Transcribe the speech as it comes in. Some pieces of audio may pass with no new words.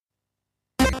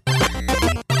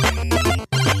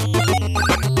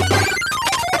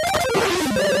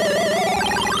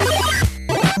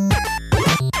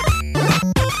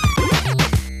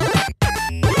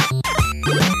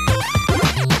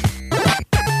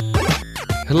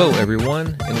Hello,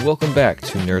 everyone, and welcome back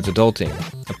to Nerds Adulting,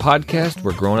 a podcast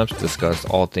where grown-ups discuss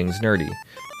all things nerdy,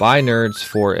 by nerds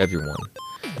for everyone.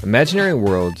 Imaginary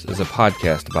Worlds is a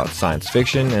podcast about science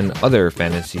fiction and other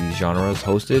fantasy genres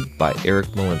hosted by Eric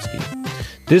Molinsky.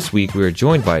 This week, we are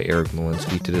joined by Eric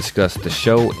Molinsky to discuss the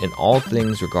show and all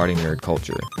things regarding nerd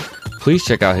culture. Please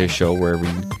check out his show wherever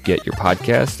you get your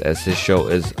podcasts, as his show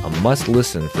is a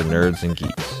must-listen for nerds and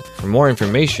geeks. For more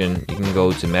information, you can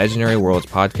go to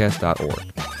imaginaryworldspodcast.org.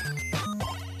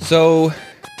 So,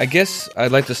 I guess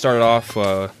I'd like to start off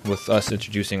with us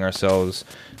introducing ourselves.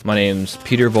 My name's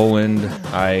Peter Boland.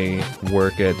 I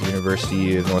work at the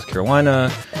University of North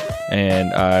Carolina,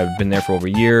 and I've been there for over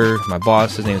a year. My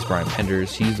boss, his name is Brian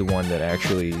Penders. He's the one that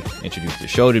actually introduced the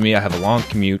show to me. I have a long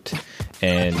commute,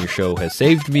 and your show has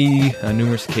saved me on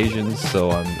numerous occasions,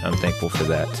 so I'm thankful for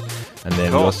that. And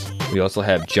then cool. we also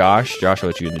have Josh. Josh, I'll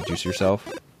let you introduce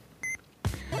yourself.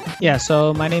 Yeah,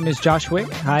 so my name is Josh Wick.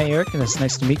 Hi, Eric, and it's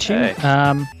nice to meet you. Hey.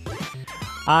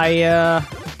 I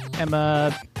am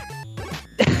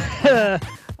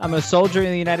I'm a soldier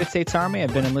in the United States Army.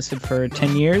 I've been enlisted for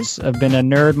 10 years. I've been a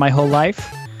nerd my whole life.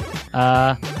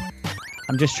 I'm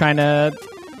just trying to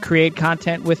create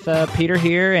content with Peter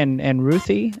here and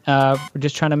Ruthie. We're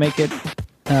just trying to make it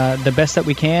the best that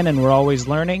we can, and we're always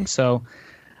learning. So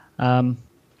I've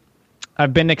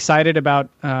been excited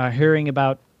about hearing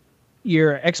about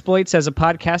your exploits as a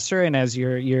podcaster and as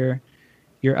your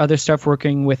other stuff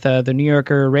working with the New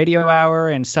Yorker Radio Hour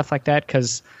and stuff like that,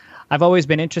 because I've always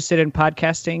been interested in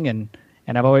podcasting and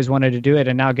I've always wanted to do it,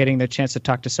 and now getting the chance to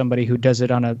talk to somebody who does it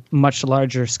on a much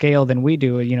larger scale than we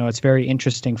do, it's very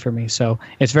interesting for me. So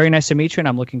it's very nice to meet you, and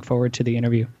I'm looking forward to the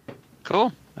interview.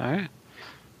 Cool. All right.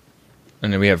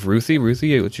 And then we have Ruthie.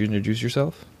 Ruthie, would you introduce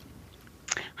yourself?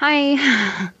 Hi.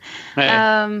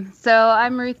 Hey. So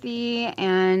I'm Ruthie,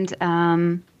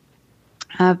 and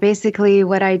basically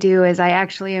what I do is I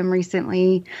actually am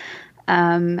recently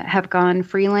have gone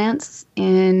freelance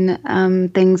in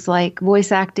things like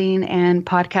voice acting and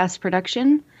podcast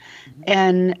production,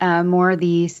 and more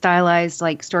the stylized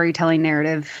like storytelling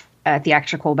narrative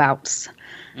theatrical bouts.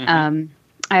 I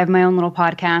have my own little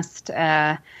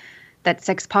podcast that's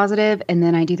sex positive, and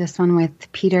then I do this one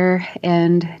with Peter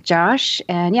and Josh,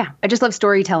 and yeah, I just love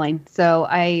storytelling. So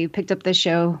I picked up your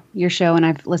show, and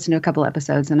I've listened to a couple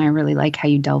episodes, and I really like how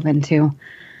you delve into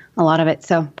a lot of it.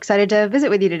 So excited to visit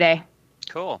with you today.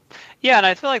 Cool. Yeah, and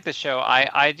I feel like the show,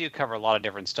 I do cover a lot of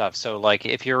different stuff. So like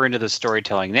if you're into the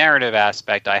storytelling narrative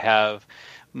aspect, I have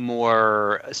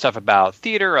more stuff about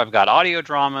theater. I've got audio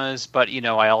dramas, but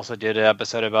I also did an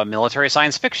episode about military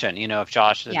science fiction, if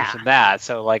Josh is interested in that.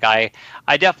 So like I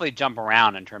definitely jump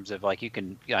around in terms of like you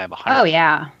can I have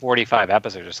 145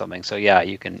 episodes or something. So yeah,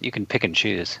 you can pick and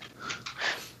choose.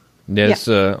 Yes,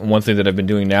 one thing that I've been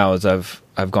doing now is I've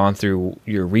gone through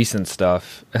your recent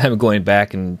stuff, and I'm going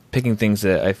back and picking things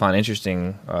that I find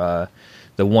interesting.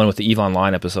 The one with the EVE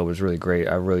Online episode was really great.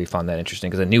 I really found that interesting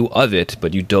because I knew of it,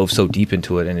 but you dove so deep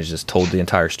into it and it just told the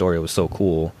entire story. It was so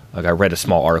cool. Like I read a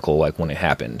small article like when it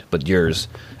happened, but yours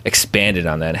expanded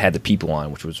on that and had the people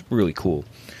on, which was really cool.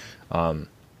 Cool,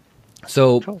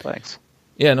 thanks.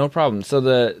 Yeah, no problem. So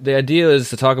the idea is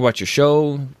to talk about your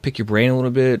show, pick your brain a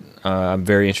little bit. I'm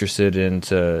very interested in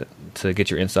to get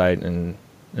your insight and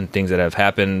things that have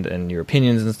happened and your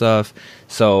opinions and stuff.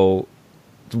 So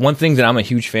one thing that I'm a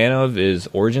huge fan of is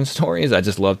origin stories. I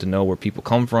just love to know where people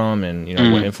come from and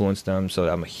what influenced them. So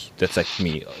that's like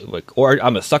me.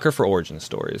 I'm a sucker for origin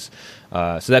stories.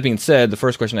 So that being said, the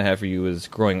first question I have for you is: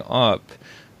 growing up,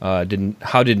 how did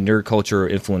nerd culture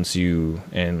influence you,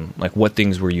 and like what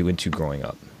things were you into growing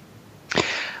up?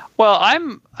 Well,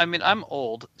 I'm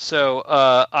old, so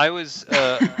I was.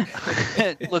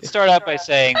 Let's start out by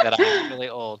saying that I'm really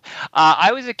old.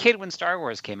 I was a kid when Star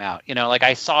Wars came out. Like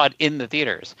I saw it in the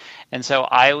theaters, and so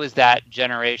I was that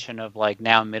generation of like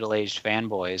now middle-aged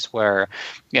fanboys where,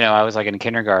 I was like in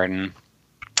kindergarten.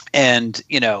 And,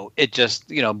 it just,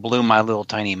 blew my little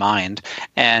tiny mind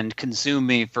and consumed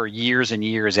me for years and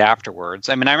years afterwards.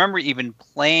 I mean, I remember even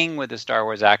playing with the Star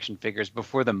Wars action figures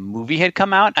before the movie had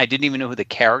come out. I didn't even know who the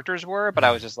characters were, but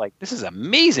I was just like, this is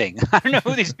amazing. I don't know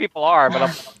who these people are, but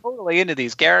I'm totally into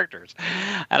these characters.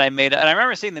 And I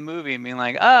remember seeing the movie and being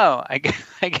like, oh, I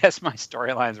guess my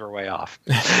storylines were way off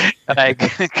that I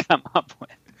could come up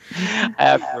with. I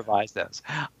have to revise those.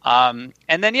 And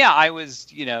then, I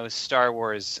was, Star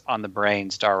Wars on the brain,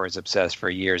 Star Wars obsessed for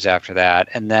years after that.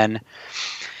 And then,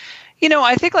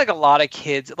 I think like a lot of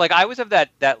kids, like I was of that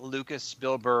Lucas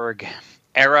Spielberg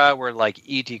era where like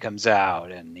E.T. comes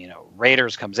out and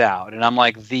Raiders comes out, and I'm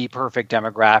like the perfect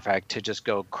demographic to just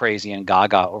go crazy and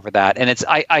gaga over that. And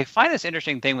I find this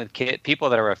interesting thing with people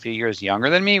that are a few years younger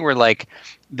than me, where like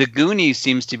the Goonies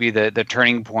seems to be the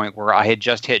turning point where I had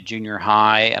just hit junior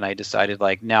high and I decided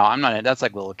like, no, I'm not. That's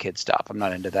like little kid stuff. I'm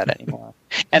not into that anymore.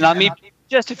 And I mean,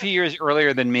 just a few years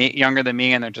younger than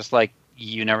me, and they're just like,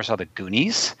 you never saw the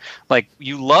Goonies? Like,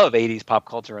 you love 80s pop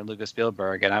culture and Lucas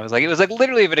Spielberg. And I was like, it was like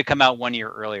literally if it had come out 1 year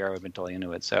earlier, I would have been totally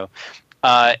into it. So,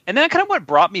 and then kind of what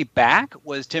brought me back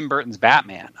was Tim Burton's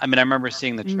Batman. I mean, I remember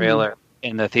seeing the trailer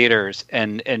in the theaters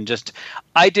and just,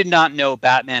 I did not know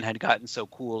Batman had gotten so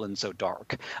cool and so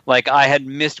dark. Like, I had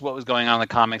missed what was going on in the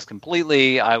comics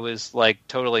completely. I was like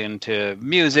totally into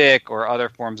music or other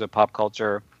forms of pop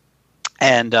culture.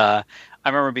 And, I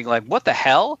remember being like, what the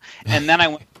hell? And then I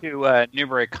went to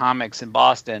Newbury Comics in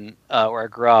Boston, where I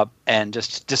grew up, and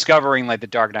just discovering like The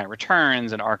Dark Knight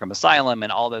Returns and Arkham Asylum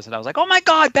and all this. And I was like, oh my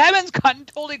God, Batman's gotten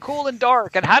totally cool and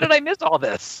dark. And how did I miss all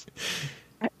this?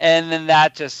 And then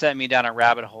that just sent me down a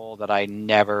rabbit hole that I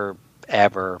never,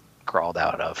 ever crawled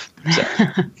out of. So.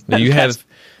 Now you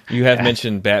have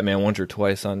mentioned Batman once or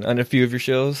twice on a few of your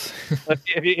shows.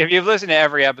 If you've listened to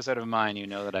every episode of mine, you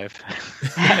know that I've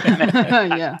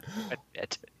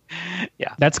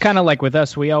yeah. That's kind of like with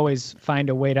us. We always find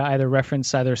a way to either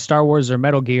reference either Star Wars or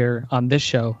Metal Gear on this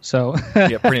show. So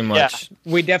yeah, pretty much. Yeah.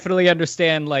 We definitely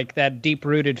understand like that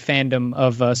deep-rooted fandom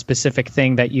of a specific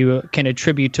thing that you can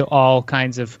attribute to all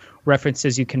kinds of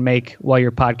references you can make while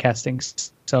you're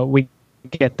podcasting. So we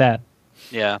get that.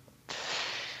 Yeah.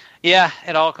 Yeah,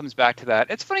 it all comes back to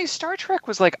that. It's funny, Star Trek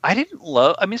was like, Star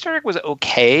Trek was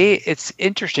okay. It's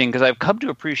interesting because I've come to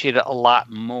appreciate it a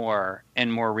lot more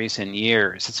in more recent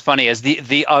years. It's funny as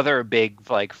the other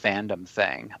big like fandom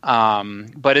thing.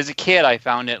 But as a kid, I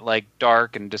found it like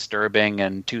dark and disturbing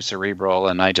and too cerebral,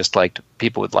 and I just liked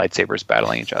people with lightsabers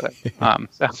battling each other.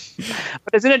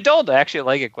 But as an adult, I actually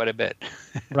like it quite a bit.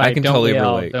 Right, I can totally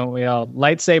relate. Don't we all?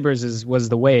 Lightsabers was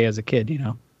the way as a kid,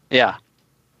 Yeah.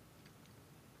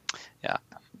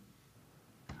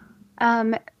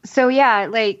 So yeah,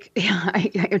 like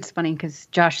it's funny because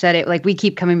Josh said it. Like we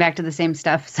keep coming back to the same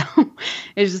stuff, so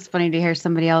it's just funny to hear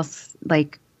somebody else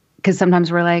like. Because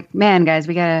sometimes we're like, man, guys,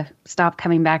 we gotta stop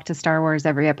coming back to Star Wars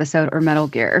every episode or Metal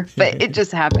Gear, but it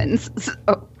just happens.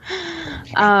 So,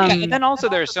 and then also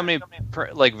there's so many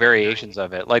like variations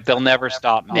of it. Like they'll never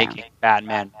stop making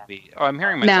Batman movies. Oh, I'm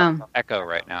hearing myself echo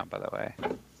right now. By the way.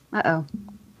 Uh-oh.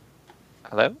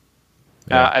 Hello.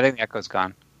 Yeah. I think the echo's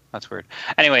gone. That's weird.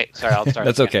 Anyway, sorry, I'll start.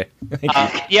 That's okay.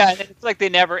 Yeah, it's like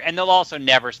they'll also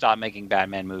never stop making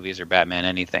Batman movies or Batman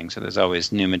anything. So there's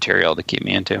always new material to keep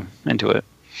me into it.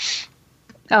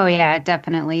 Oh yeah,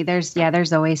 definitely. There's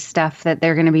always stuff that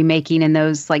they're going to be making in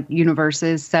those like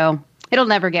universes. So it'll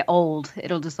never get old.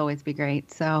 It'll just always be great.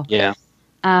 So yeah.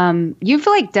 You've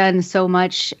like done so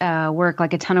much work,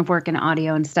 like a ton of work in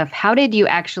audio and stuff. How did you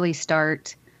actually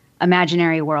start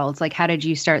Imaginary Worlds? Like, how did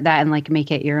you start that and like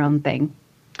make it your own thing?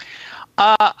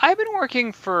 I've been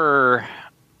working for,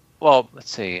 well,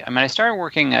 let's see. I mean, I started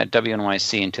working at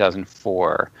WNYC in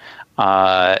 2004.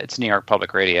 It's New York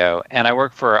Public Radio, and I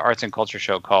work for an arts and culture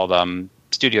show called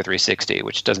Studio 360,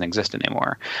 which doesn't exist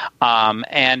anymore. But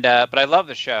I love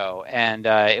the show, and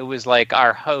it was like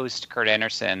our host, Kurt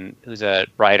Anderson, who's a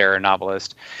writer, a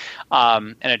novelist,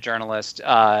 and a journalist.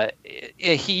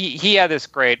 He had this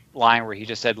great line where he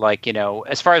just said, like,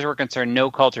 as far as we're concerned,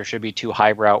 no culture should be too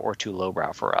highbrow or too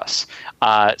lowbrow for us.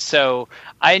 So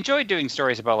I enjoyed doing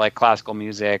stories about like classical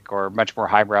music or much more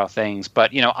highbrow things,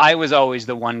 but I was always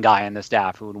the one guy on the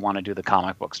staff who would want to do the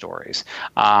comic book stories.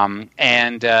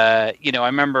 I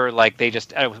remember like they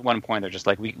just at one point they're just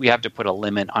like we have to put a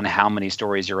limit on how many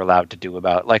stories you're allowed to do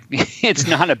about, like, it's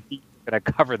not a beat going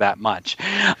to cover that much,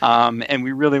 and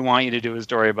we really want you to do a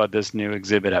story about this new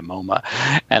exhibit at MoMA.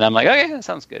 And I'm like, okay, that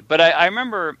sounds good. But I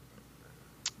remember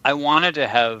I wanted to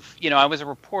have, I was a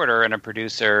reporter and a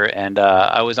producer, and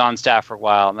I was on staff for a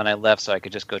while, and then I left so I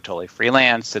could just go totally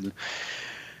freelance and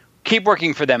keep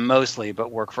working for them mostly,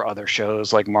 but work for other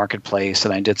shows like Marketplace,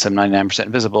 and I did some 99%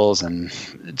 Invisibles and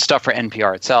stuff for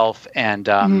NPR itself.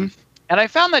 And I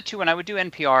found that too, when I would do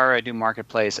NPR, I do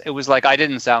Marketplace, it was like I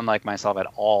didn't sound like myself at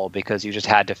all because you just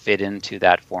had to fit into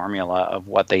that formula of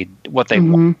what they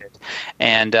wanted.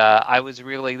 And I was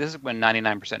really, this is when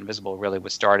 99% Invisible really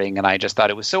was starting, and I just thought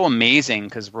it was so amazing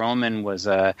because Roman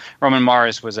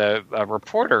Mars was a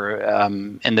reporter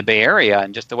in the Bay Area,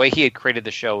 and just the way he had created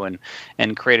the show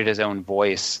and created his own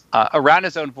voice, around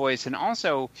his own voice, and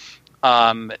also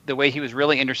the way he was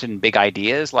really interested in big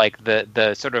ideas, like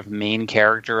the sort of main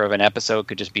character of an episode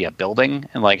could just be a building,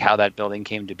 and like how that building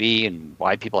came to be and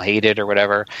why people hate it or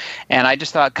whatever. And I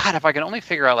just thought, God, if I could only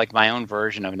figure out like my own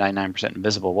version of 99%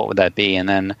 Invisible, what would that be? And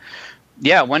then,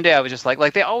 yeah, one day I was just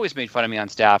like they always made fun of me on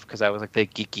staff because I was like the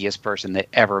geekiest person they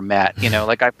ever met. You know,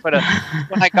 like when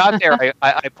I got there,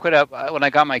 I put up, when I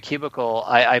got my cubicle,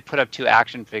 I put up 2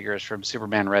 action figures from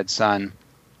Superman Red Son,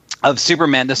 of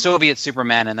Superman, the Soviet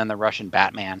Superman, and then the Russian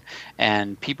Batman.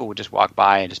 And people would just walk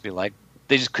by and just be like,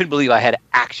 they just couldn't believe I had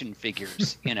action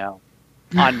figures, you know,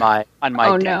 on my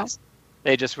Oh, desk. no.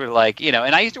 They just were like, you know,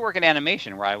 and I used to work in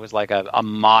animation where I was like a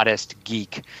modest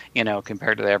geek, you know,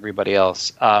 compared to everybody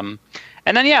else.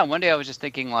 And then, yeah, one day I was just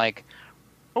thinking like,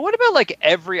 well, what about like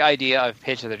every idea I've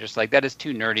pitched that they're just like, that is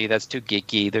too nerdy, that's too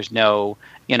geeky, there's no,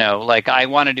 you know, like I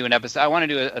want to do an episode, I want to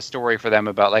do a story for them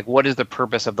about like, what is the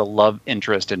purpose of the love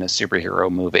interest in a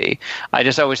superhero movie? I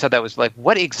just always thought that was like,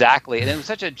 what exactly? And it was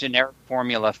such a generic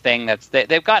formula thing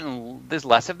they've gotten, there's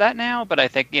less of that now, but I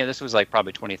think, you know, this was like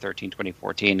probably 2013,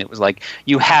 2014. It was like,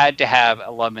 you had to have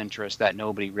a love interest that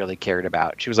nobody really cared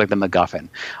about. She was like the MacGuffin.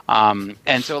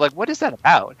 And so like, what is that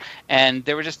about? And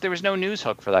there was no news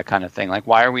hook for that kind of thing. Like,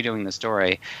 why are we doing the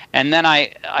story? And then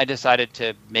I decided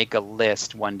to make a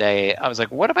list one day. I was like,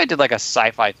 what if I did like a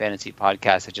sci-fi fantasy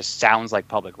podcast that just sounds like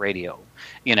public radio,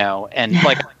 you know? And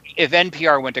like, if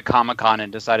NPR went to Comic-Con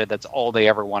and decided that's all they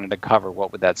ever wanted to cover,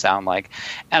 what would that sound like?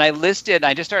 And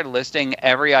I just started listing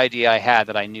every idea I had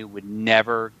that I knew would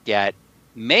never get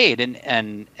made.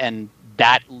 And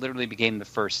that literally became the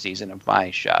first season of my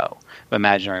show, of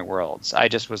Imaginary Worlds. I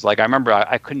just was like, I remember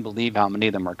I couldn't believe how many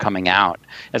of them were coming out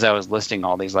as I was listing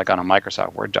all these like on a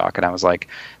Microsoft Word doc. And I was like,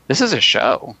 this is a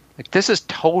show. Like, this is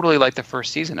totally like the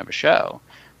first season of a show.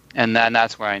 And then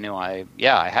that's where I knew I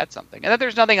had something. And that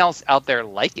there's nothing else out there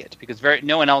like it, because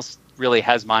no one else really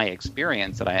has my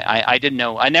experience that I didn't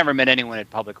know. I never met anyone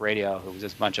at public radio who was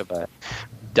as much of a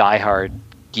diehard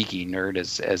geeky nerd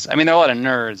as I mean, there are a lot of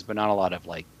nerds, but not a lot of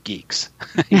like geeks.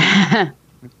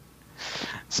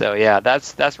 So yeah,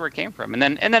 that's where it came from. And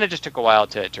then it just took a while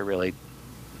to really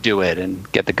do it and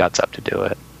get the guts up to do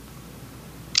it.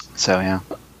 So yeah.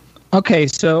 Okay,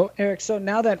 so Eric, so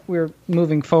now that we're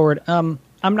moving forward, I'm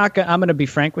going to be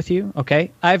frank with you.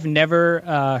 Okay, I've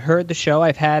never heard the show.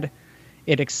 I've had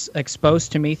it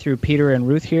exposed to me through Peter and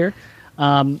Ruth here.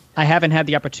 I haven't had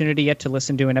the opportunity yet to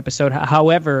listen to an episode.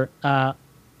 However,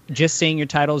 just seeing your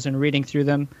titles and reading through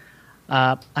them,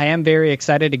 I am very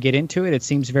excited to get into it. It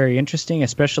seems very interesting,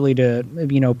 especially to,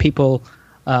 you know, people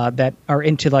that are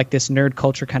into like this nerd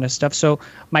culture kind of stuff. So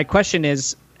my question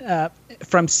is,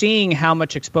 from seeing how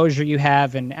much exposure you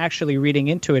have and actually reading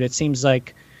into it, it seems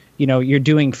like, you know, you're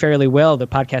doing fairly well. The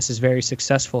podcast is very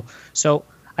successful. So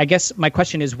I guess my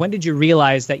question is, when did you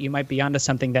realize that you might be onto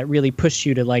something that really pushed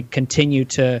you to like continue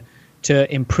to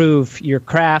improve your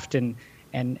craft and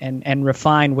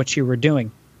refine what you were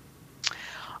doing?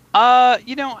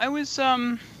 You know, I was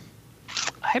I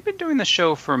had been doing the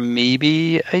show for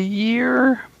maybe a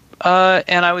year,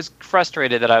 and I was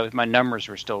frustrated that my numbers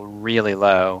were still really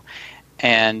low,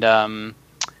 and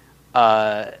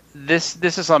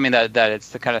this is something that it's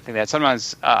the kind of thing that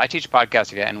sometimes I teach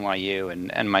podcasting at NYU,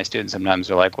 and my students sometimes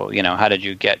are like, well, you know, how did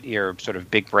you get your sort of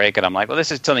big break? And I'm like, well,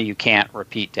 this is something you can't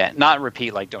repeat. Not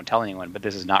repeat like don't tell anyone, but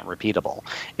this is not repeatable.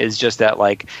 It's just that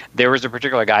like there was a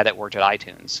particular guy that worked at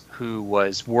iTunes who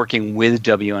was working with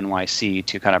WNYC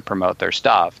to kind of promote their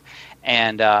stuff,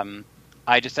 and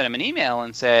I just sent him an email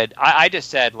and said, I just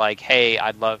said like, hey,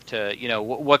 I'd love to, you know,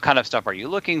 what kind of stuff are you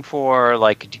looking for?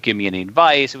 Like, could you give me any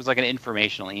advice? It was like an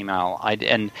informational email.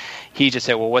 And he just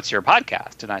said, well, what's your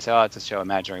podcast? And I said, oh, it's a show,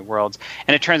 Imaginary Worlds.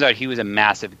 And it turns out he was a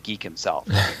massive geek himself.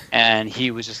 And he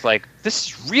was just like, this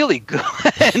is really good.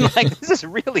 And like, this is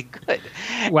really good.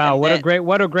 Wow. What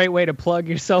a great way to plug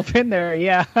yourself in there.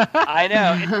 Yeah. I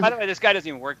know. And by the way, this guy doesn't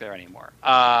even work there anymore.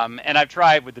 And I've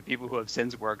tried with the people who have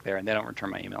since worked there and they don't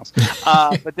return my emails.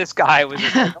 But this guy was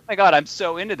just like, oh my God, I'm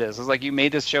so into this. I was like, you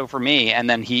made this show for me. And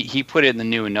then he put it in the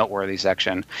new and noteworthy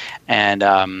section. And,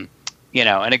 you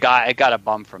know, and it got a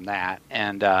bump from that.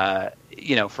 And,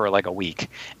 you know, for like a week.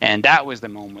 And that was the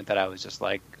moment that I was just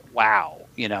like, wow,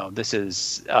 you know, this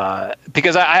is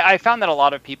because I found that a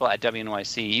lot of people at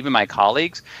WNYC, even my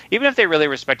colleagues, even if they really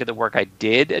respected the work I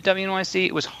did at WNYC,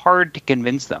 it was hard to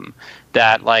convince them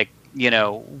that like, you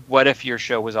know, what if your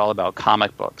show was all about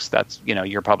comic books? That's, you know,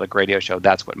 your public radio show.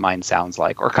 That's what mine sounds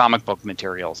like, or comic book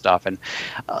material stuff. And,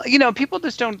 you know, people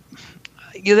just they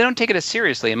don't take it as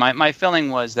seriously. And my feeling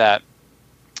was that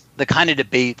the kind of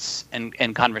debates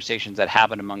and conversations that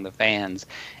happen among the fans,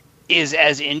 is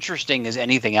as interesting as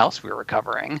anything else we were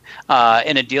covering,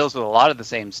 and it deals with a lot of the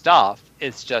same stuff.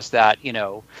 It's just that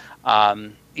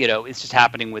it's just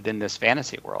happening within this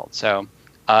fantasy world. So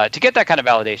to get that kind of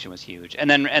validation was huge. And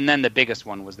then the biggest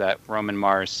one was that Roman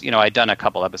Mars. I'd done a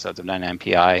couple episodes of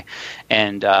 99PI,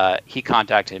 and he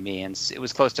contacted me, and it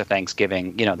was close to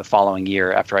Thanksgiving, the following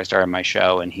year after I started my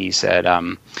show, and he said.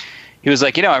 He was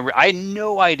like, I had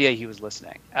no idea he was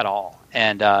listening at all,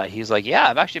 and he's like, yeah,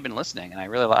 I've actually been listening, and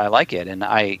I like it, and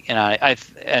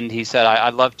and he said,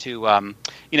 I'd love to,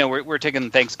 we're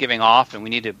taking Thanksgiving off, and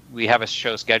we have a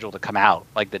show scheduled to come out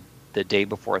like the day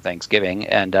before Thanksgiving,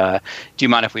 and do you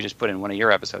mind if we just put in one of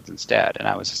your episodes instead? And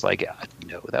I was just like,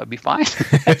 no, that would be fine.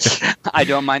 I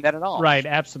don't mind that at all. Right,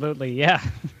 absolutely, yeah.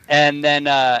 And then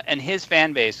and his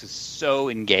fan base was so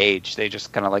engaged, they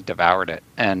just kind of like devoured it,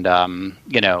 and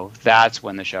that's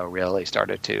when the show really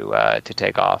started to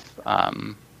take off,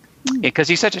 because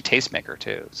he's such a tastemaker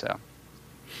too. So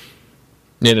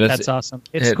yeah, that's awesome.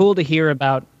 It's cool to hear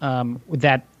about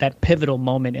that pivotal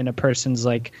moment in a person's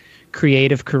like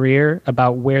creative career,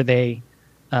 about where they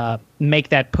make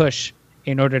that push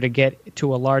in order to get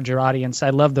to a larger audience. I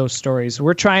love those stories.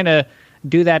 We're trying to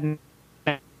do that now.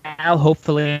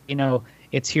 Hopefully,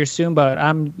 it's here soon, but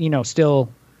I'm, still,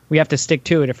 we have to stick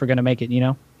to it if we're going to make it,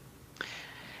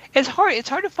 It's hard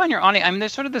to find your audience. I mean,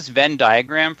 there's sort of this Venn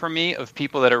diagram for me of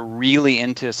people that are really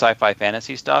into sci-fi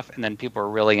fantasy stuff, and then people are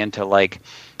really into like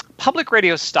public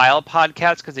radio style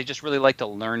podcasts because they just really like to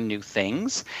learn new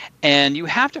things. And you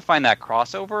have to find that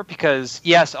crossover because,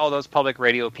 yes, all those public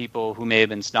radio people who may have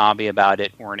been snobby about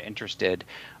it weren't interested.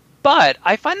 But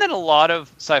I find that a lot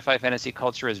of sci-fi fantasy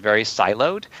culture is very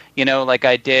siloed. Like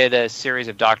I did a series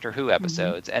of Doctor Who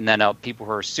episodes, and then people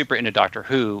who are super into Doctor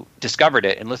Who discovered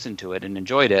it and listened to it and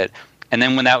enjoyed it. And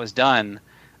then when that was done,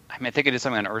 I think I did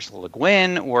something on Ursula Le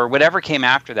Guin or whatever came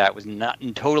after that was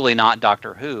totally not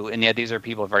Doctor Who. And yet these are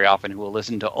people very often who will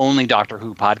listen to only Doctor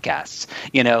Who podcasts.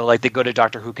 Like they go to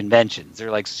Doctor Who conventions. They're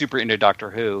like super into Doctor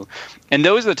Who. And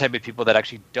those are the type of people that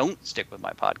actually don't stick with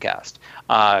my podcast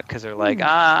because they're like,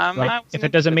 if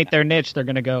it doesn't meet their niche, they're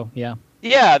going to go. Yeah.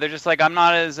 Yeah, they're just like, I'm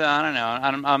not as, I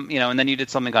don't know, and then you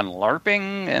did something on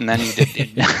LARPing, and then you did,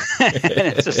 and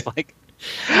it's just like,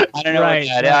 I don't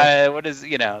know what is,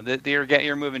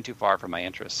 you're moving too far from my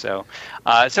interests. So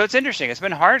it's interesting. It's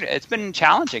been hard. It's been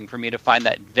challenging for me to find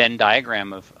that Venn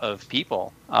diagram of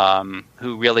people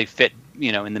who really fit,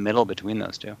 in the middle between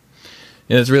those two.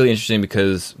 Yeah, it's really interesting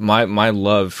because my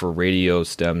love for radio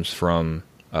stems from,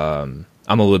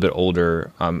 I'm a little bit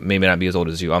older, maybe not be as old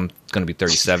as you. I'm going to be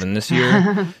 37 this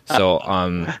year. So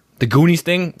the Goonies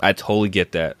thing, I totally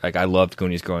get that. Like I loved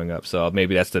Goonies growing up. So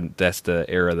maybe that's the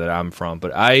era that I'm from.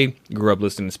 But I grew up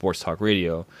listening to sports talk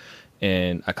radio,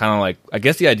 and I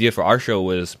guess the idea for our show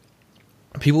was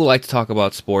people like to talk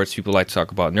about sports, people like to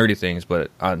talk about nerdy things,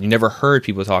 but you never heard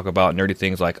people talk about nerdy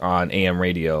things like on AM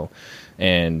radio.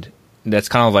 And that's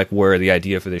kind of like where the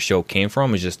idea for this show came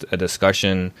from, is just a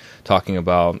discussion talking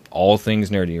about all things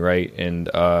nerdy, right? And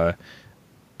I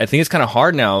think it's kind of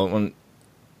hard now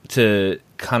to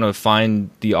kind of find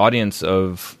the audience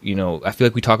of, I feel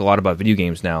like we talk a lot about video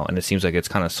games now, and it seems like it's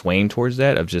kind of swaying towards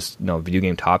that of just, video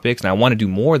game topics. And I want to do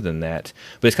more than that,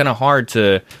 but it's kind of hard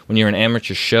to, when you're an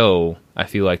amateur show, I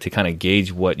feel like, to kind of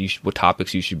gauge what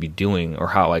topics you should be doing, or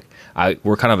how, like,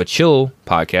 we're kind of a chill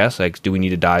podcast. Like, do we need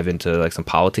to dive into like some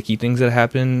politicky things that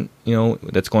happen,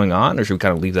 that's going on, or should we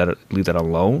kind of leave that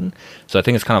alone? So I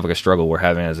think it's kind of like a struggle we're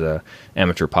having as a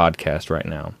amateur podcast right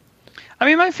now. I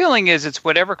mean, my feeling is it's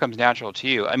whatever comes natural to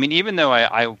you. I mean, even though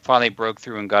I finally broke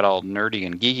through and got all nerdy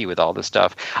and geeky with all this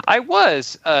stuff, I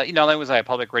was, not only was I a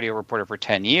public radio reporter for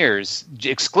 10 years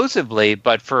exclusively,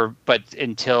 but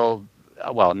until,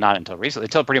 well, not until recently,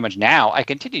 until pretty much now, I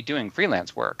continued doing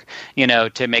freelance work,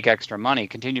 to make extra money,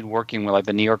 continued working with like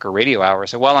the New Yorker Radio Hour.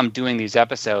 So while I'm doing these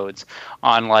episodes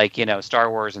on like, Star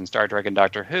Wars and Star Trek and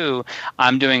Doctor Who,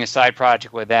 I'm doing a side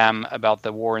project with them about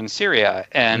the war in Syria.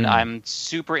 And I'm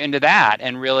super into that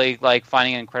and really like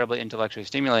finding it incredibly intellectually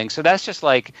stimulating. So that's just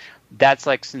like, that's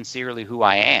like sincerely who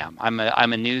I am. I'm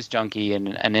a news junkie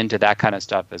and into that kind of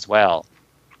stuff as well.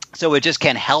 So it just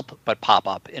can't help but pop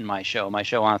up in my show. My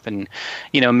show often,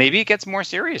 maybe it gets more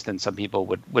serious than some people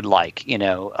would like,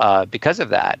 because of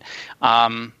that.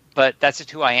 But that's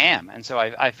just who I am. And so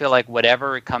I feel like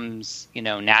whatever comes,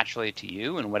 naturally to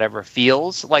you and whatever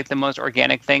feels like the most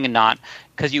organic thing, and not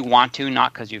because you want to,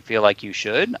 not because you feel like you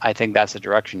should, I think that's the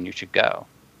direction you should go.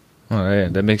 All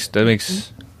right. That makes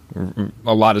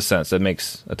a lot of sense. That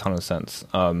makes a ton of sense.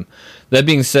 That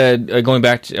being said, going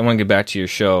back, I want to get back to your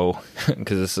show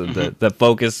because the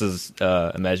focus is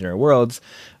Imaginary Worlds.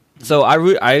 So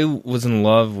I was in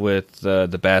love with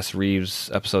the Bass Reeves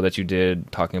episode that you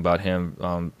did talking about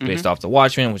him based off The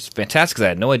Watchmen, which is fantastic because I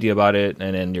had no idea about it.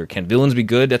 And then your Can Villains Be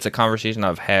Good? That's a conversation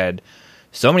I've had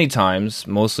so many times,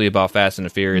 mostly about Fast and the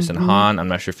Furious and Han. I'm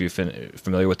not sure if you're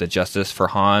familiar with the Justice for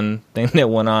Han thing that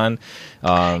went on.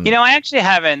 I actually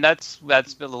haven't. That's been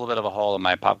a little bit of a hole in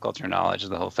my pop culture knowledge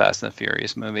of the whole Fast and the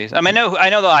Furious movies. I mean, I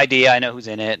know the idea, I know who's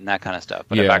in it and that kind of stuff,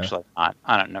 but I've actually not.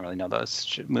 I don't really know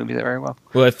those movies very well.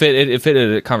 Well, it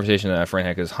fitted a conversation that Frank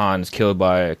had because Han's killed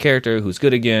by a character who's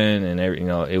good again, and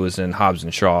it was in Hobbs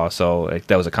and Shaw, so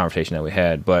that was a conversation that we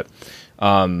had, but.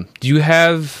 Do you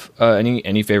have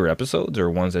any favorite episodes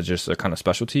or ones that just are kind of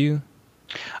special to you?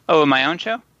 Oh, in my own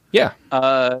show? Yeah.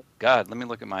 God, let me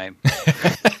look at my.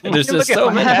 There's just so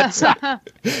many.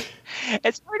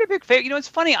 It's pretty big favorite. It's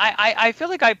funny. I feel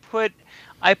like I put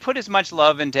as much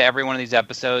love into every one of these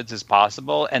episodes as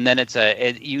possible, and then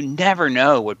you never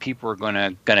know what people are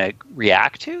gonna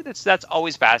react to. That's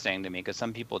always fascinating to me because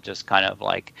some people just kind of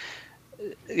like.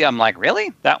 Yeah, I'm like,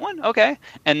 really? That one? Okay.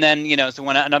 And then, so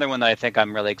another one that I think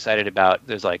I'm really excited about,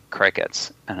 there's like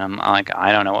crickets. And I'm like,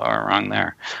 I don't know what went wrong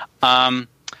there.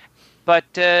 But,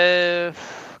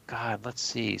 God, let's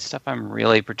see. Stuff I'm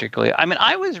really particularly... I mean,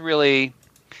 I was really...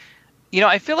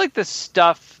 I feel like the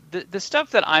stuff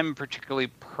that I'm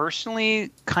particularly personally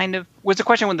kind of... Was the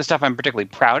question with the stuff I'm particularly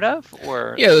proud of?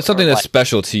 Or yeah, it's something that's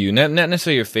special to you. Not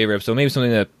necessarily your favorite episode. Maybe something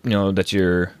that, that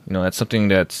you're... that's something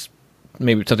that's...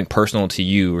 Maybe something personal to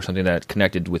you or something that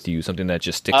connected with you, something that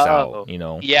just sticks out,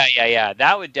 Yeah.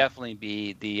 That would definitely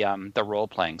be the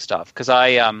role-playing stuff. Because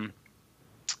I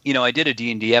did a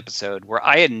D&D episode where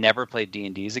I had never played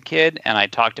D&D as a kid, and I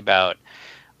talked about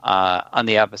on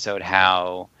the episode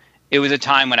how it was a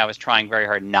time when I was trying very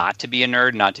hard not to be a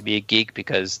nerd, not to be a geek,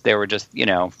 because there were just,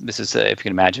 this is, if you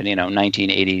can imagine,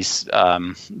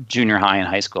 1980s junior high and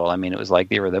high school. I mean, it was like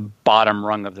they were the bottom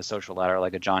rung of the social ladder,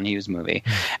 like a John Hughes movie.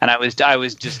 And I was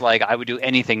just like, I would do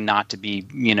anything not to be,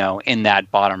 in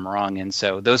that bottom rung. And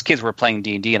so those kids were playing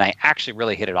D&D, and I actually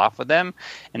really hit it off with them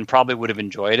and probably would have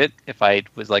enjoyed it if I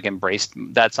was like embraced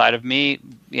that side of me,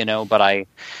 but I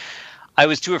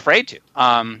was too afraid to.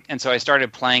 And so I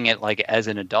started playing it like as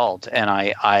an adult, and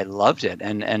I loved it.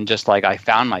 And just like I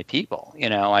found my people,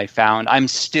 I'm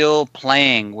still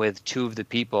playing with two of the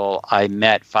people I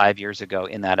met 5 years ago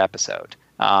in that episode.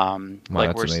 Wow,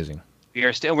 that's amazing.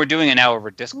 We're doing it now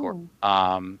over Discord,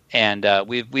 and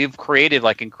we've created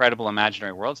like incredible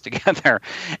imaginary worlds together.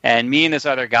 And me and this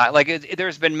other guy, like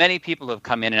there's been many people who have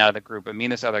come in and out of the group, but me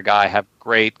and this other guy have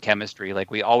great chemistry. Like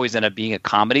we always end up being a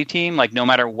comedy team. Like no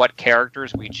matter what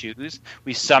characters we choose,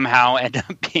 we somehow end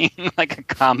up being like a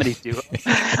comedy duo.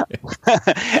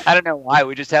 I don't know why.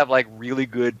 We just have like really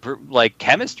good like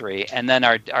chemistry. And then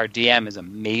our DM is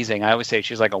amazing. I always say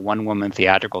she's like a one-woman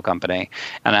theatrical company,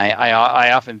 and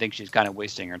I often think she's kind of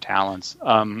wasting her talents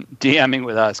DMing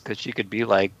with us because she could be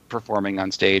like performing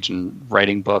on stage and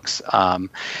writing books.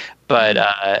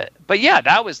 But yeah,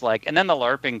 that was like, and then the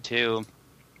LARPing too.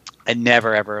 I'd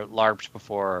never ever LARPed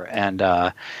before, and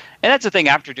that's the thing.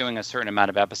 After doing a certain amount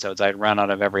of episodes, I'd run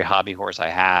out of every hobby horse I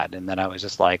had, and then I was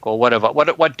just like, well,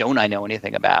 what don't I know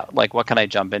anything about? Like, what can I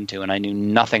jump into? And I knew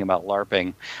nothing about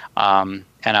LARPing, and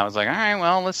I was like, all right,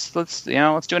 well, let's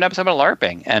do an episode about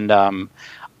LARPing, and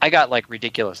I got like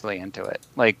ridiculously into it,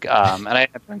 like, and I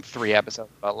have done 3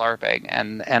 episodes about LARPing,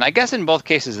 and I guess in both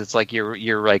cases it's like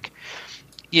you're like,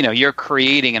 you're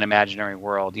creating an imaginary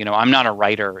world. I'm not a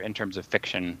writer in terms of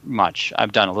fiction much.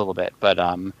 I've done a little bit, but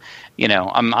I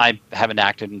haven't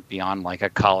acted beyond like a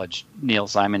college Neil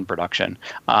Simon production,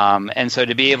 and so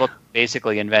to be able to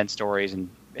basically invent stories and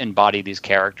embody these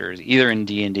characters either in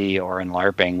D&D or in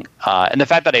LARPing, and the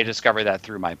fact that I discovered that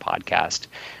through my podcast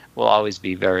will always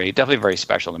be definitely very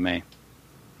special to me.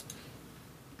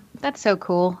 That's so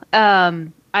cool.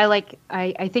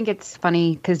 I think it's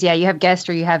funny because you have guests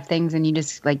or you have things and you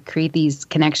just like create these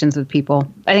connections with people.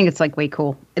 I think it's like way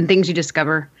cool and things you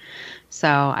discover. So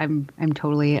I'm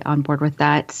totally on board with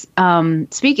that.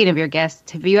 Speaking of your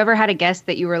guests, have you ever had a guest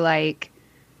that you were like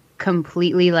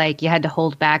completely like you had to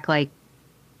hold back, like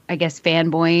I guess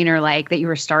fanboying or like that you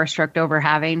were starstruck over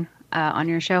having on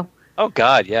your show? Oh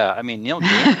God, yeah. I mean, Neil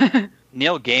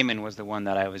Gaiman was the one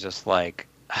that I was just like,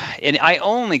 and I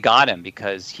only got him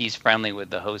because he's friendly with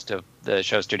the host of the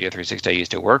show Studio 360 I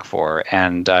used to work for,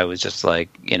 and I was just like,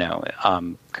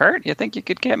 Kurt, you think you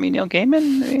could get me Neil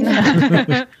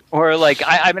Gaiman? Or like,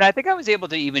 I mean, I think I was able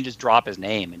to even just drop his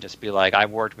name and just be like,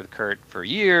 I've worked with Kurt for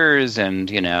years,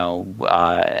 and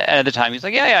at the time he's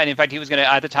like, yeah, and in fact he was gonna.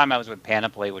 At the time I was with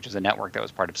Panoply, which is a network that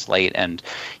was part of Slate, and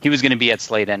he was going to be at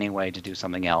Slate anyway to do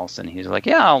something else, and he was like,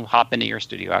 yeah, I'll hop into your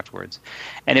studio afterwards.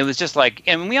 And it was just like,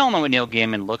 and we all know what Neil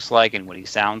Gaiman looks like and what he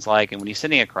sounds like, and when he's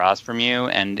sitting across from you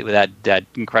and with that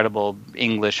incredible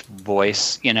English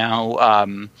voice,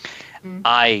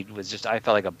 I felt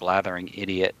like a blathering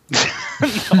idiot.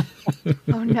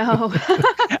 Oh no.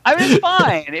 I mean, it's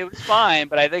fine. It was fine,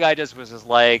 but I think I just was just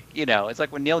like, it's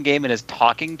like when Neil Gaiman is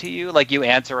talking to you, like you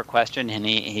answer a question and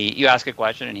you ask a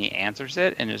question and he answers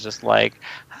it, and it's just like,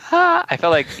 I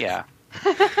felt like, yeah.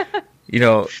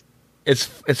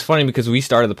 It's funny because we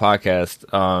started the podcast.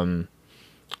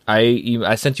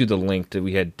 I sent you the link that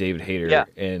we had David Hayter,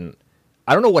 and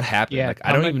I don't know what happened. Yeah,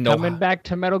 I don't even know. Coming back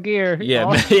to Metal Gear. Yeah,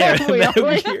 we Metal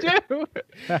always Gear. do.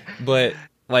 But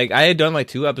like I had done like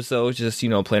 2 episodes, just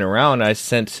playing around. I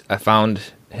found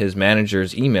his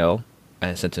manager's email.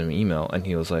 I sent him an email, and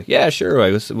he was like, "Yeah, sure.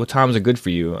 Like, what times are good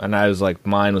for you?" And I was like,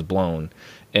 mine was blown.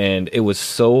 And it was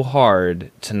so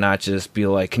hard to not just be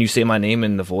like, "Can you say my name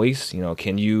in the voice?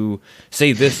 Can you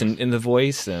say this in the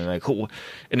voice?" And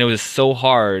and it was so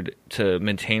hard to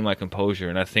maintain my composure.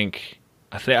 And I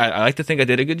like to think I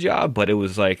did a good job, but it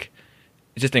was like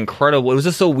just incredible. It was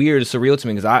just so weird, surreal to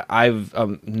me because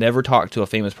I've never talked to a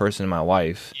famous person in my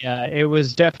life. Yeah, it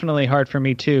was definitely hard for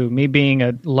me too. Me being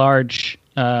a large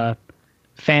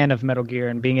fan of Metal Gear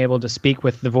and being able to speak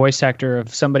with the voice actor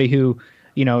of somebody who,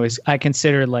 is I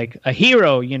consider like a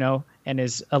hero, and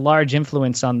is a large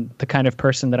influence on the kind of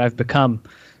person that I've become.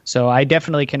 So I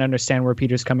definitely can understand where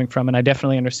Peter's coming from, and I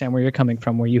definitely understand where you're coming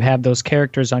from, where you have those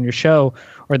characters on your show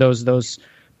or those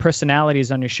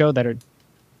personalities on your show that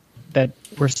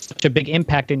were such a big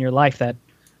impact in your life that,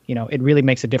 it really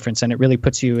makes a difference, and it really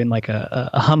puts you in like a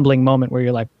humbling moment where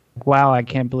you're like, wow, I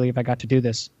can't believe I got to do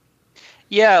this.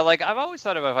 Yeah, like I've always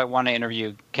thought about if I want to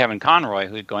interview Kevin Conroy,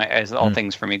 who's going as all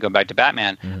things for me go back to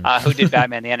Batman, who did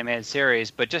Batman the animated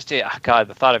series. But just the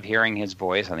thought of hearing his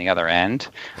voice on the other end,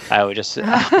 I would just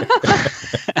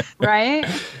Right?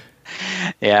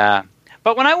 Yeah.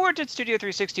 But when I worked at Studio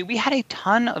 360, we had a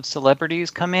ton of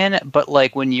celebrities come in. But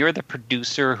like when you're the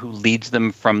producer who leads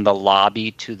them from the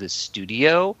lobby to the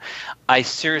studio, I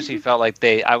seriously felt like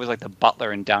I was like the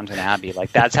butler in Downton Abbey.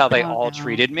 Like that's how they all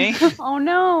treated me. Oh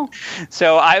no!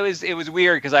 So it was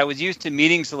weird because I was used to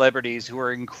meeting celebrities who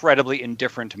were incredibly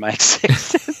indifferent to my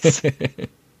existence.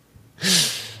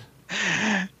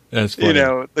 That's funny.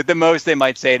 Like the most they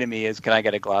might say to me is, "Can I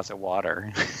get a glass of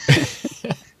water?"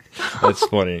 That's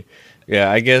funny.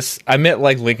 Yeah, I guess I met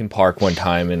like Linkin Park one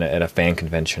time at a fan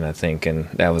convention, I think, and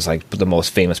that was like the most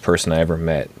famous person I ever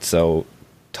met. So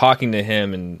talking to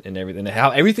him and everything, how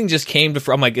everything just came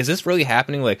to, I'm like, is this really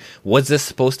happening? Like, was this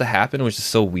supposed to happen? It was just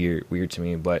so weird to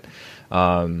me. But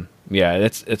yeah,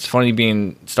 it's funny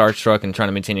being starstruck and trying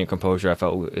to maintain your composure. I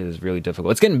felt is really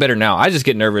difficult. It's getting better now. I just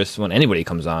get nervous when anybody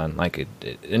comes on. Like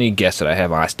any guest that I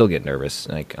have on, I still get nervous.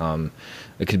 Like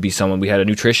it could be someone. We had a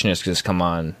nutritionist just come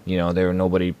on. They were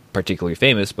nobody particularly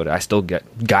famous, but I still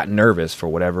got nervous for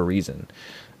whatever reason.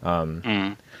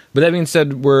 But that being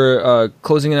said, we're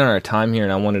closing in on our time here,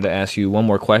 and I wanted to ask you one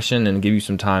more question and give you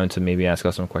some time to maybe ask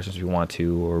us some questions if you want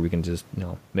to, or we can just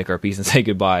make our peace and say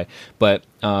goodbye. But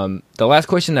the last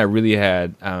question I really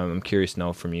had, I'm curious to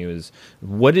know from you is,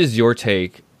 what is your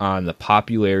take on the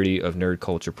popularity of nerd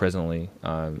culture presently?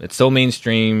 It's so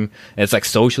mainstream, and it's like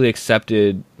socially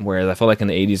accepted, whereas I felt like in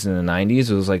the 80s and the 90s,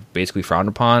 it was like basically frowned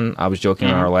upon. I was joking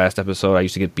on our last episode, I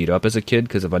used to get beat up as a kid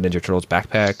because of a Ninja Turtles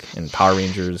backpack and Power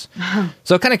Rangers.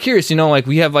 So kind of curious, like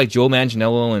we have like Joe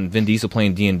Manganiello and Vin Diesel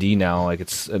playing D&D now, like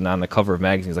it's on the cover of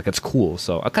magazines, like it's cool.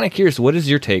 So I'm kind of curious, what is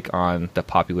your take on the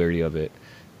popularity of it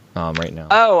right now?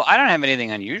 Oh, I don't have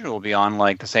anything unusual beyond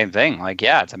like the same thing. Like,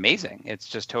 yeah, it's amazing. It's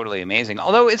just totally amazing.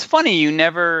 Although it's funny,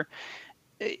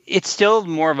 it's still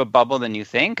more of a bubble than you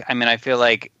think. I mean, I feel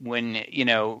like when,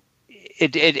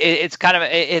 it's kind of,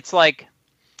 it's like,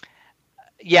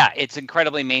 yeah, it's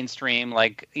incredibly mainstream,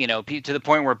 like, to the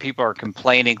point where people are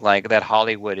complaining like that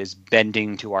Hollywood is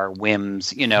bending to our whims,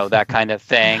 that kind of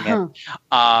thing.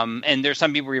 And there's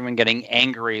some people who are even getting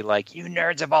angry, like, you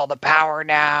nerds have all the power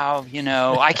now,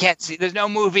 I can't see, there's no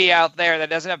movie out there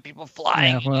that doesn't have people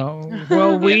flying. Yeah,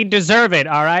 well, we deserve it,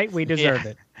 all right? We deserve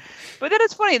it. But then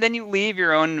it's funny. Then you leave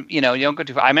your own, you don't go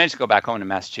too far. I managed to go back home to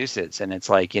Massachusetts, and it's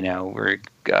like, we're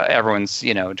everyone's,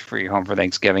 for your home for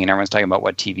Thanksgiving, and everyone's talking about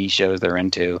what TV shows they're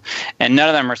into, and none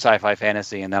of them are sci-fi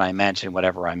fantasy. And then I mention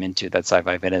whatever I'm into that's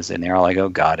sci-fi fantasy, and they're all like, "Oh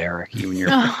God, Eric, you and your."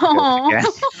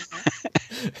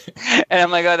 And I'm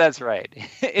like, "Oh, that's right."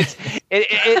 It's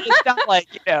not like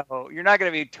you're not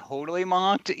going to be totally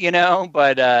mocked,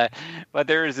 but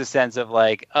there is a sense of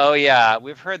like, "Oh yeah,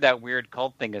 we've heard that weird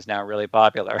cult thing is now really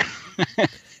popular."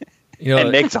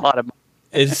 It makes a lot of money.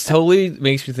 It totally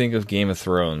makes me think of Game of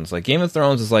Thrones. Like, Game of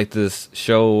Thrones is like this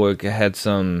show. It had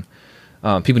some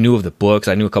people knew of the books.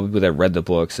 I knew a couple people that read the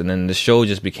books, and then the show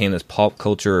just became this pop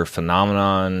culture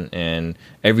phenomenon. And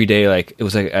every day, like, it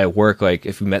was like at work, like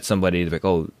if you met somebody, they're like,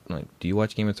 "Oh, like, do you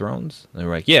watch Game of Thrones?" And they're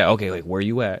like, "Yeah, okay, like, where are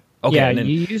you at?" Okay, yeah, and then,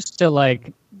 you used to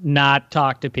like not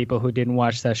talk to people who didn't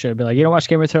watch that show. Be like, "You don't watch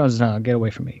Game of Thrones? No, get away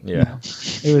from me." Yeah,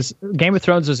 it was Game of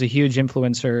Thrones was a huge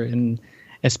influencer, and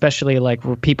especially like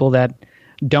for people that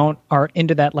are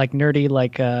into that like nerdy,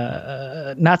 like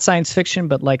not science fiction,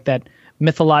 but like that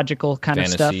mythological kind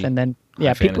fantasy, of stuff. And then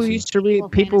people fantasy. used to read,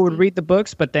 people would read the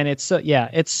books, but then it's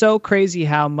so crazy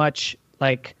how much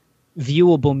like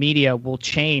viewable media will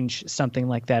change something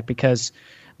like that, because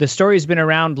the story's been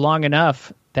around long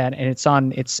enough that, and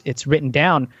it's written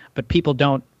down, but people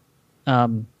don't.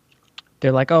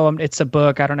 They're like, "Oh, it's a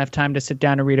book. I don't have time to sit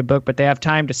down and read a book," but they have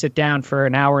time to sit down for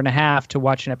an hour and a half to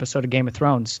watch an episode of Game of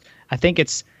Thrones. I think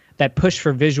it's that push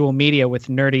for visual media with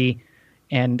nerdy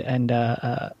and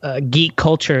geek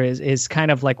culture is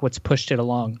kind of like what's pushed it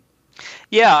along.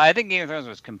 Yeah, I think Game of Thrones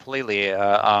was completely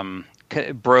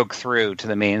broke through to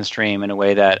the mainstream in a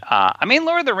way that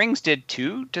Lord of the Rings did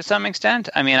too, to some extent.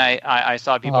 I mean, I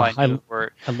saw people I knew who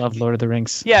were, I love Lord of the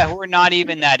Rings. Yeah, who were not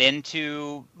even that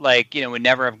into, like, would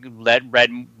never have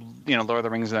read Lord of the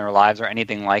Rings in their lives or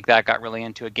anything like that, got really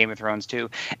into it. Game of Thrones too.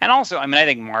 And also, I mean, I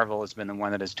think Marvel has been the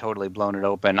one that has totally blown it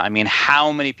open. I mean,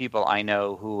 how many people I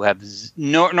know who have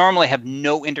normally have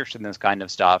no interest in this kind of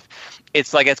stuff.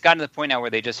 It's like it's gotten to the point now where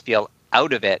they just feel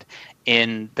out of it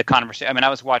in the conversation. I mean, I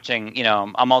was watching,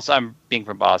 I'm being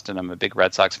from Boston, I'm a big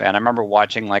Red Sox fan. I remember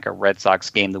watching like a Red Sox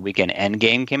game the weekend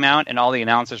Endgame came out, and all the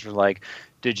announcers were like,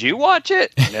 "Did you watch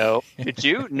it?" "No." "Did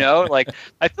you?" "No." Like,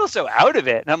 I feel so out of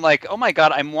it. And I'm like, oh my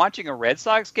God, I'm watching a Red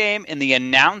Sox game and the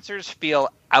announcers feel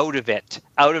out of it,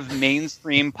 out of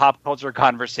mainstream pop culture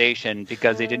conversation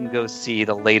because they didn't go see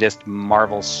the latest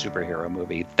Marvel superhero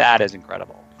movie. That is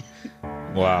incredible.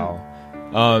 Wow.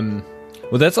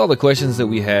 Well, that's all the questions that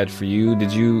we had for you.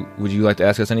 Would you like to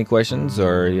ask us any questions,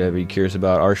 or are you curious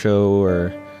about our show,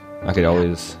 or I could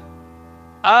always...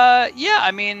 Yeah,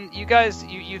 I mean, you guys,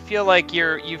 you feel like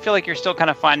you're still kind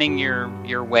of finding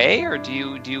your way, or do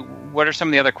you what are some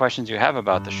of the other questions you have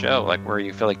about the show, like where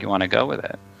you feel like you want to go with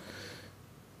it?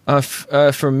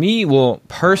 For me, well,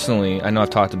 personally, I know I've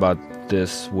talked about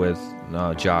this with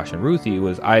Josh and Ruthie,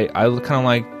 was I kind of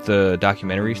like the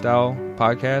documentary style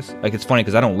podcast. Like, it's funny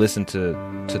because I don't listen to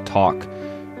talk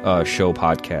show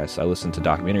podcasts. I listen to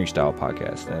documentary style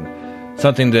podcasts, and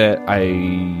something that I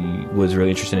was really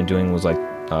interested in doing was like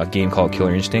a game called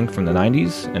Killer Instinct from the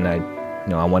 90s, and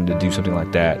I wanted to do something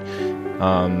like that.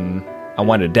 I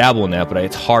wanted to dabble in that, but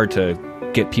it's hard to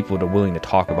get people to willing to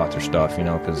talk about their stuff,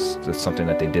 because it's something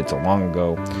that they did so long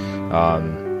ago.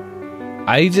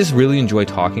 I just really enjoy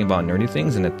talking about nerdy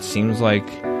things, and it seems like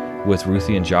with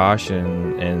Ruthie and Josh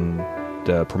and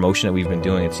the promotion that we've been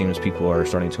doing, it seems people are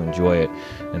starting to enjoy it,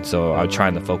 and so I'm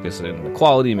trying to focus on the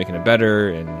quality, making it better,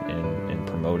 and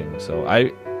promoting. So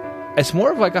it's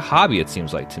more of like a hobby, it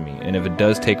seems like to me, and if it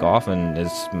does take off and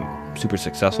is super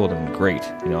successful, then great.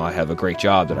 I have a great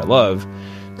job that I love,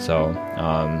 so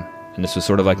and this was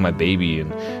sort of like my baby,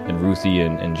 and Ruthie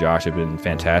and Josh have been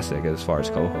fantastic as far as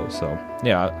co-hosts. So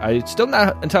yeah, I'm still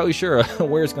not entirely sure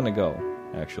where it's going to go,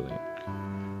 actually.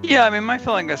 Yeah, I mean, my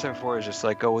feeling, like I said before, is just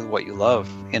like go with what you love,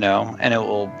 and it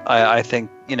will. I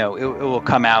think it will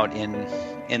come out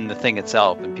in the thing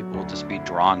itself, and people will just be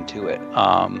drawn to it.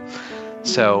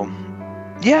 So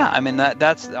yeah, I mean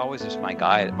that's always just my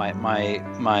guide, my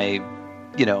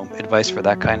advice for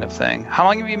that kind of thing. How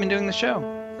long have you been doing the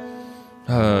show?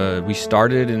 We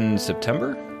started in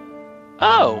September.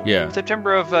 Oh, yeah,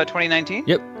 September of 2019.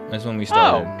 Yep, that's when we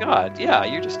started. Oh God, yeah,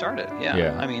 you just started.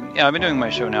 Yeah. I mean, I've been doing my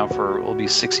show now it'll be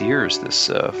 6 years this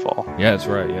fall. Yeah, that's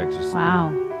right. Yeah.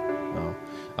 Wow.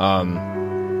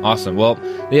 Awesome. Well,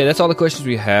 yeah, that's all the questions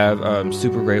we have. I'm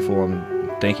super grateful, and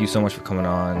thank you so much for coming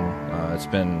on. It's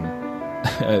been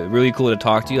really cool to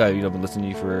talk to you. I've been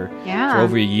listening to you for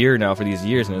over a year now, for these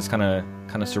years, and it's kind of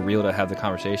surreal to have the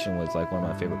conversation with like one of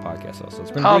my favorite podcasts. So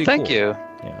it's been really thank cool. you.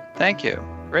 Yeah. Thank you.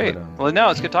 Great. But, well, no,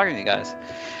 it's good talking to you guys.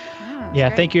 Yeah,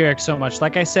 great. thank you, Eric, so much.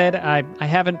 Like I said, I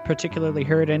haven't particularly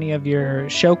heard any of your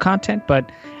show content,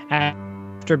 but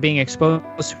after being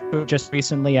exposed to it just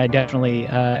recently, I definitely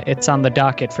it's on the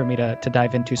docket for me to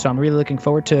dive into. So I'm really looking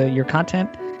forward to your content,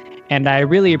 and I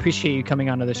really appreciate you coming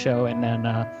onto the show and then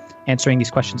answering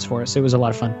these questions for us. It was a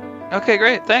lot of fun. Okay,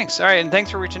 great. Thanks. All right, and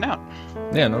thanks for reaching out.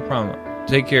 Yeah, no problem.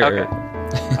 Take care, Okay. Eric.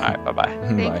 All right, bye-bye.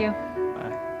 Thank Bye. you.